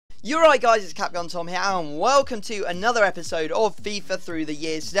You're right guys, it's Capgun Tom here and welcome to another episode of FIFA Through the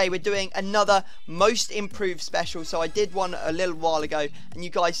Years. Today we're doing another most improved special. So I did one a little while ago and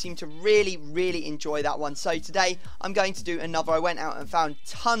you guys seem to really enjoy that one. So today I'm going to do another. I went out and found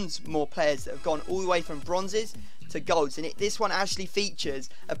tons more players that have gone all the way from bronzes to golds, and this one actually features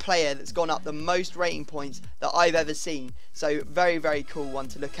a player that's gone up the most rating points that I've ever seen. So very cool one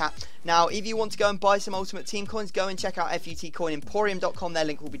to look at. Now if you want to go and buy some Ultimate Team coins, go and check out futcoinemporium.com. their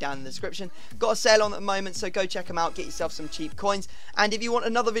link will be down in the description. Got a sale on at the moment, so go check them out, get yourself some cheap coins. And if you want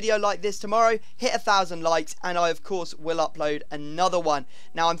another video like this tomorrow, hit 1,000 likes and I of course will upload another one.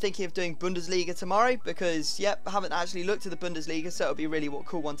 Now I'm thinking of doing Bundesliga tomorrow because I haven't actually looked at the Bundesliga, so it'll be really a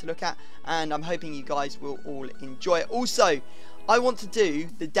cool one to look at, and I'm hoping you guys will all enjoy it. Also, I want to do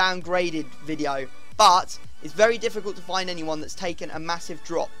the downgraded video, but it's very difficult to find anyone that's taken a massive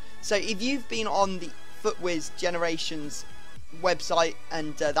drop. So if you've been on the FootWiz Generations website,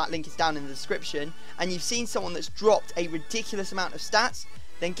 and that link is down in the description, and you've seen someone that's dropped a ridiculous amount of stats,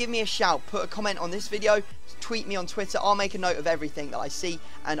 then give me a shout, put a comment on this video, tweet me on Twitter. I'll make a note of everything that I see,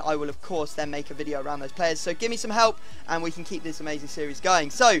 and I will of course then make a video around those players. So give me some help and we can keep this amazing series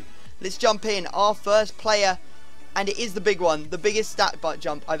going. So let's jump in. Our first player, and it is the big one, the biggest stat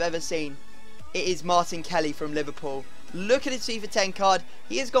jump I've ever seen. It is Martin Kelly from Liverpool. Look at his FIFA 10 card.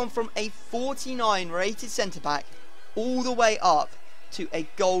 He has gone from a 49 rated centre-back all the way up to a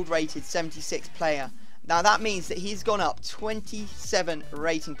gold rated 76 player. Now that means that he's gone up 27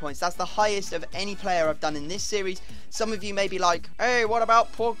 rating points. That's the highest of any player I've done in this series. Some of you may be like, hey, what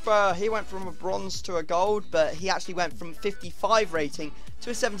about Pogba? He went from a bronze to a gold, but he actually went from 55 rating to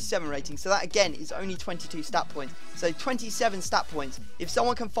a 77 rating. So that again is only 22 stat points. So 27 stat points. If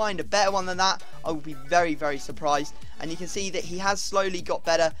someone can find a better one than that, I will be very surprised. And you can see that he has slowly got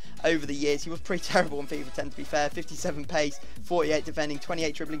better over the years. He was pretty terrible in FIFA 10 to be fair. 57 pace, 48 defending,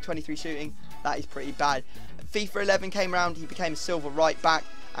 28 dribbling, 23 shooting. That is pretty bad. FIFA 11 came around, he became a silver right back,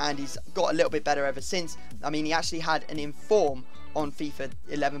 and he's got a little bit better ever since. I mean, he actually had an inform on FIFA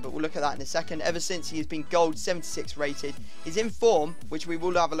 11, but we'll look at that in a second. Ever since he has been gold 76 rated. His inform, which we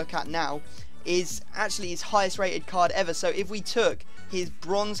will have a look at now, is actually his highest rated card ever. So if we took his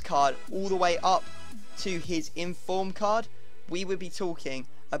bronze card all the way up to his inform card, we would be talking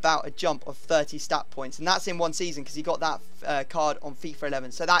about a jump of 30 stat points, and that's in one season because he got that card on FIFA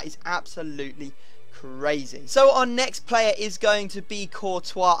 11. So that is absolutely crazy. So our next player is going to be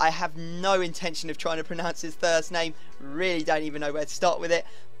Courtois. I have no intention of trying to pronounce his first name, really don't even know where to start with it.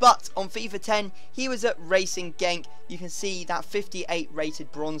 But on FIFA 10 he was at Racing Genk. You can see that 58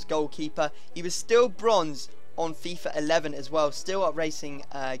 rated bronze goalkeeper. He was still bronze on FIFA 11 as well, still at Racing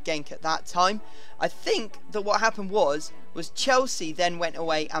Genk at that time. I think that what happened was Chelsea then went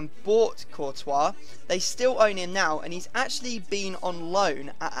away and bought Courtois. They still own him now, and he's actually been on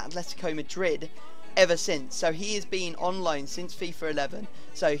loan at Atletico Madrid ever since. So he has been on loan since FIFA 11.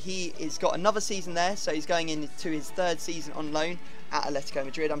 So he has got another season there, so he's going into his third season on loan at Atletico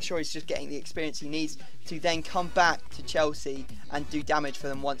Madrid. I'm sure he's just getting the experience he needs to then come back to Chelsea and do damage for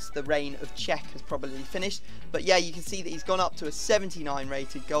them once the reign of Czech has probably finished. But yeah, you can see that he's gone up to a 79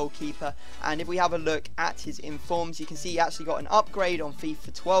 rated goalkeeper, and if we have a look at his informs, you can see he actually got an upgrade on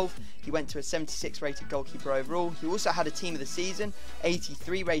FIFA 12. He went to a 76 rated goalkeeper overall. He also had a team of the season,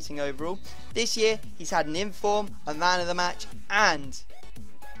 83 rating overall. This year he's had an inform, a man of the match, and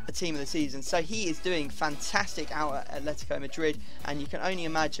a team of the season. So he is doing fantastic out at Atletico Madrid, and you can only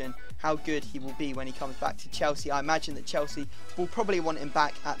imagine how good he will be when he comes back to Chelsea. I imagine that Chelsea will probably want him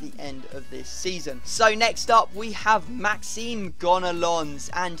back at the end of this season. So next up we have Maxime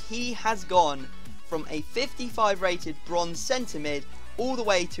Gonalons, and he has gone from a 55 rated bronze centre mid all the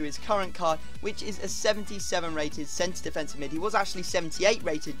way to his current card, which is a 77 rated centre defensive mid. He was actually 78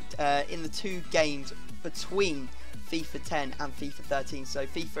 rated in the 2 games between FIFA 10 and FIFA 13. So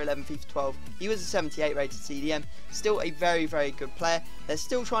FIFA 11, FIFA 12, he was a 78 rated CDM. Still a very good player. They're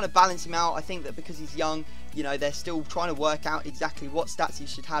still trying to balance him out. I think that because he's young, you know, they're still trying to work out exactly what stats he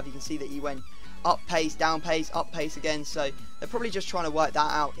should have. You can see that he went up pace, down pace, up pace again. So they're probably just trying to work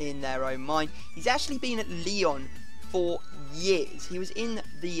that out in their own mind. He's actually been at Lyon for years. He was in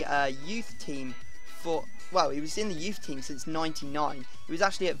the youth team for, well, he was in the youth team since 99. He was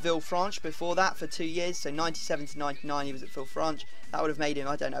actually at Villefranche before that for 2 years, so 97 to 99 he was at Villefranche. That would have made him,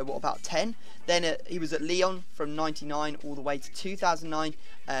 I don't know, what, about 10? Then he was at Lyon from 99 all the way to 2009,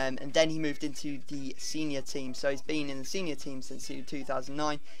 and then he moved into the senior team. So he's been in the senior team since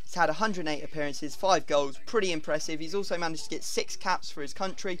 2009. He's had 108 appearances, 5 goals, pretty impressive. He's also managed to get 6 caps for his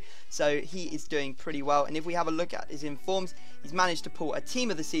country, so he is doing pretty well. And if we have a look at his informs, he's managed to pull a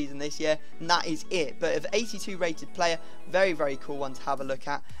team of the season this year, and that is it. But of 82 rated player, very cool one to have have a look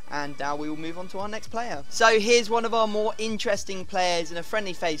at, and now we will move on to our next player. So here's one of our more interesting players and a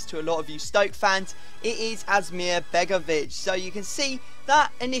friendly face to a lot of you Stoke fans. It is Begovic. So you can see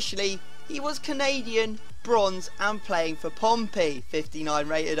that initially he was Canadian, bronze, and playing for Pompey, 59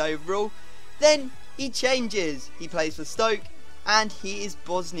 rated overall. Then he changes, he plays for Stoke, and he is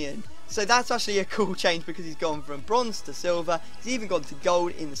Bosnian. So that's actually a cool change because he's gone from bronze to silver. He's even gone to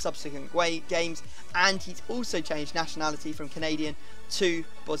gold in the subsequent games, and he's also changed nationality from Canadian to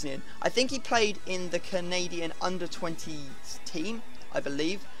Bosnian. I think he played in the Canadian under-20s team, I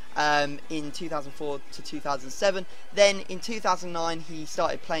believe, in 2004 to 2007. Then in 2009 he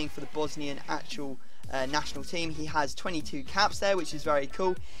started playing for the Bosnian actual national team. He has 22 caps there, which is very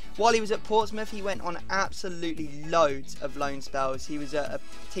cool. While he was at Portsmouth, he went on absolutely loads of loan spells. He was at a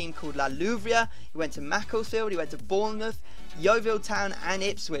team called La Louvria, he went to Macclesfield, he went to Bournemouth, Yeovil Town and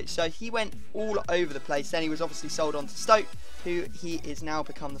Ipswich. So he went all over the place. Then he was obviously sold on to Stoke, who he is now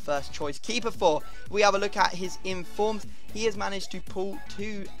become the first choice keeper for. If we have a look at his informs, he has managed to pull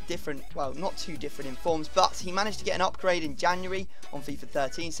two different, well, not two different informs, but he managed to get an upgrade in January on FIFA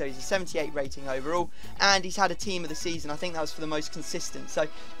 13, so he's a 78 rating overall, and he's had a team of the season. I think that was for the most consistent. So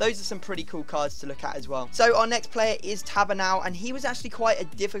those are some pretty cool cards to look at as well. So our next player is Tabernow, and he was actually quite a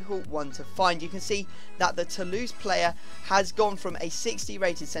difficult one to find. You can see that the Toulouse player has gone from a 60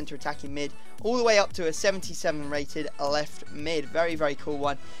 rated centre attacking mid all the way up to a 77 rated left mid. Very, very cool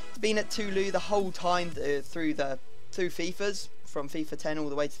one. He's been at Toulouse the whole time through FIFAs, from FIFA 10 all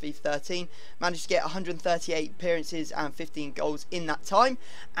the way to FIFA 13. Managed to get 138 appearances and 15 goals in that time,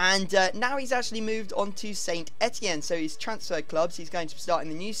 and now he's actually moved on to Saint Etienne, so he's transferred clubs. He's going to be starting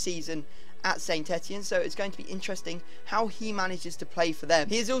the new season at Saint Etienne, so it's going to be interesting how he manages to play for them.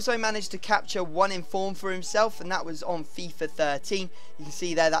 He has also managed to capture one inform for himself, and that was on FIFA 13. You can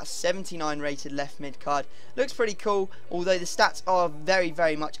see there, that's 79 rated left mid card. Looks pretty cool, although the stats are very,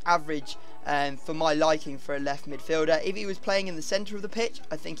 very much average for my liking for a left midfielder. If he was playing in the centre of the pitch,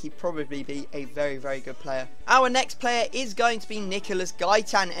 I think he'd probably be a very, very good player. Our next player is going to be Nicolas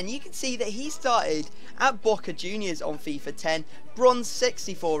Gaitan, and you can see that he started at Boca Juniors on FIFA 10, bronze,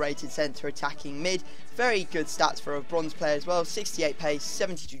 64 rated centre attacking mid. Very good stats for a bronze player as well. 68 pace,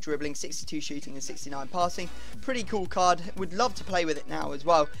 72 dribbling, 62 shooting and 69 passing. Pretty cool card. Would love to play with it now as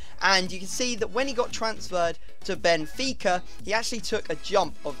well. And you can see that when he got transferred to Benfica, he actually took a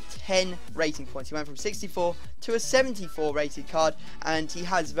jump of 10 rating points. He went from 64 to a 74 rated card, and he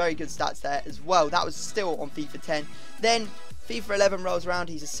has very good stats there as well. That was still on FIFA 10. Then FIFA 11 rolls around.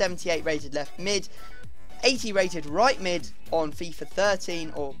 He's a 78 rated left mid, 80 rated right mid on FIFA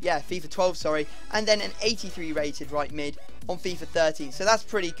 13, or yeah, FIFA 12, sorry, and then an 83 rated right mid on FIFA 13. So that's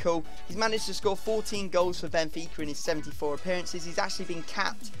pretty cool. He's managed to score 14 goals for Benfica in his 74 appearances. He's actually been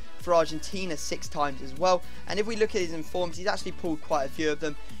capped for Argentina 6 times as well, and if we look at his informs, he's actually pulled quite a few of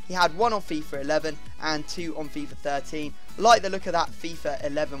them. He had 1 on FIFA 11 and 2 on FIFA 13. Like the look of that FIFA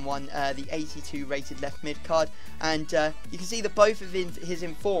 11 one, the 82 rated left mid card, and you can see that both of his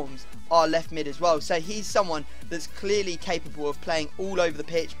informs are left mid as well. So he's someone that's clearly capable of playing all over the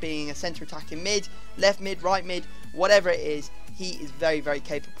pitch, being a centre attacking mid, left mid, right mid, whatever it is. He is very, very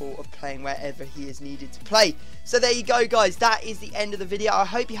capable of playing wherever he is needed to play. So there you go, guys. That is the end of the video. I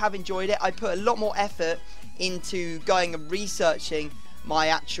hope you have enjoyed it. I put a lot more effort into going and researching my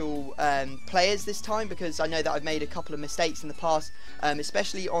actual players this time, because I know that I've made a couple of mistakes in the past,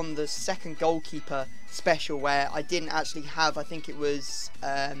 especially on the second goalkeeper special, where I didn't actually have, I think it was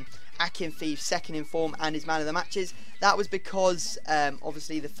Akinfeev's second inform and his man of the matches. That was because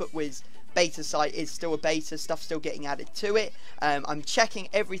obviously the FootWiz beta site is still a beta, stuff still getting added to it. I'm checking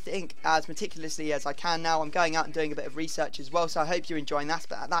everything as meticulously as I can now. I'm going out and doing a bit of research as well, so I hope you're enjoying that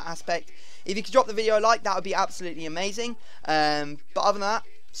aspect. If you could drop the video a like, that would be absolutely amazing. But other than that,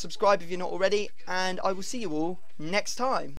 subscribe if you're not already, and I will see you all next time.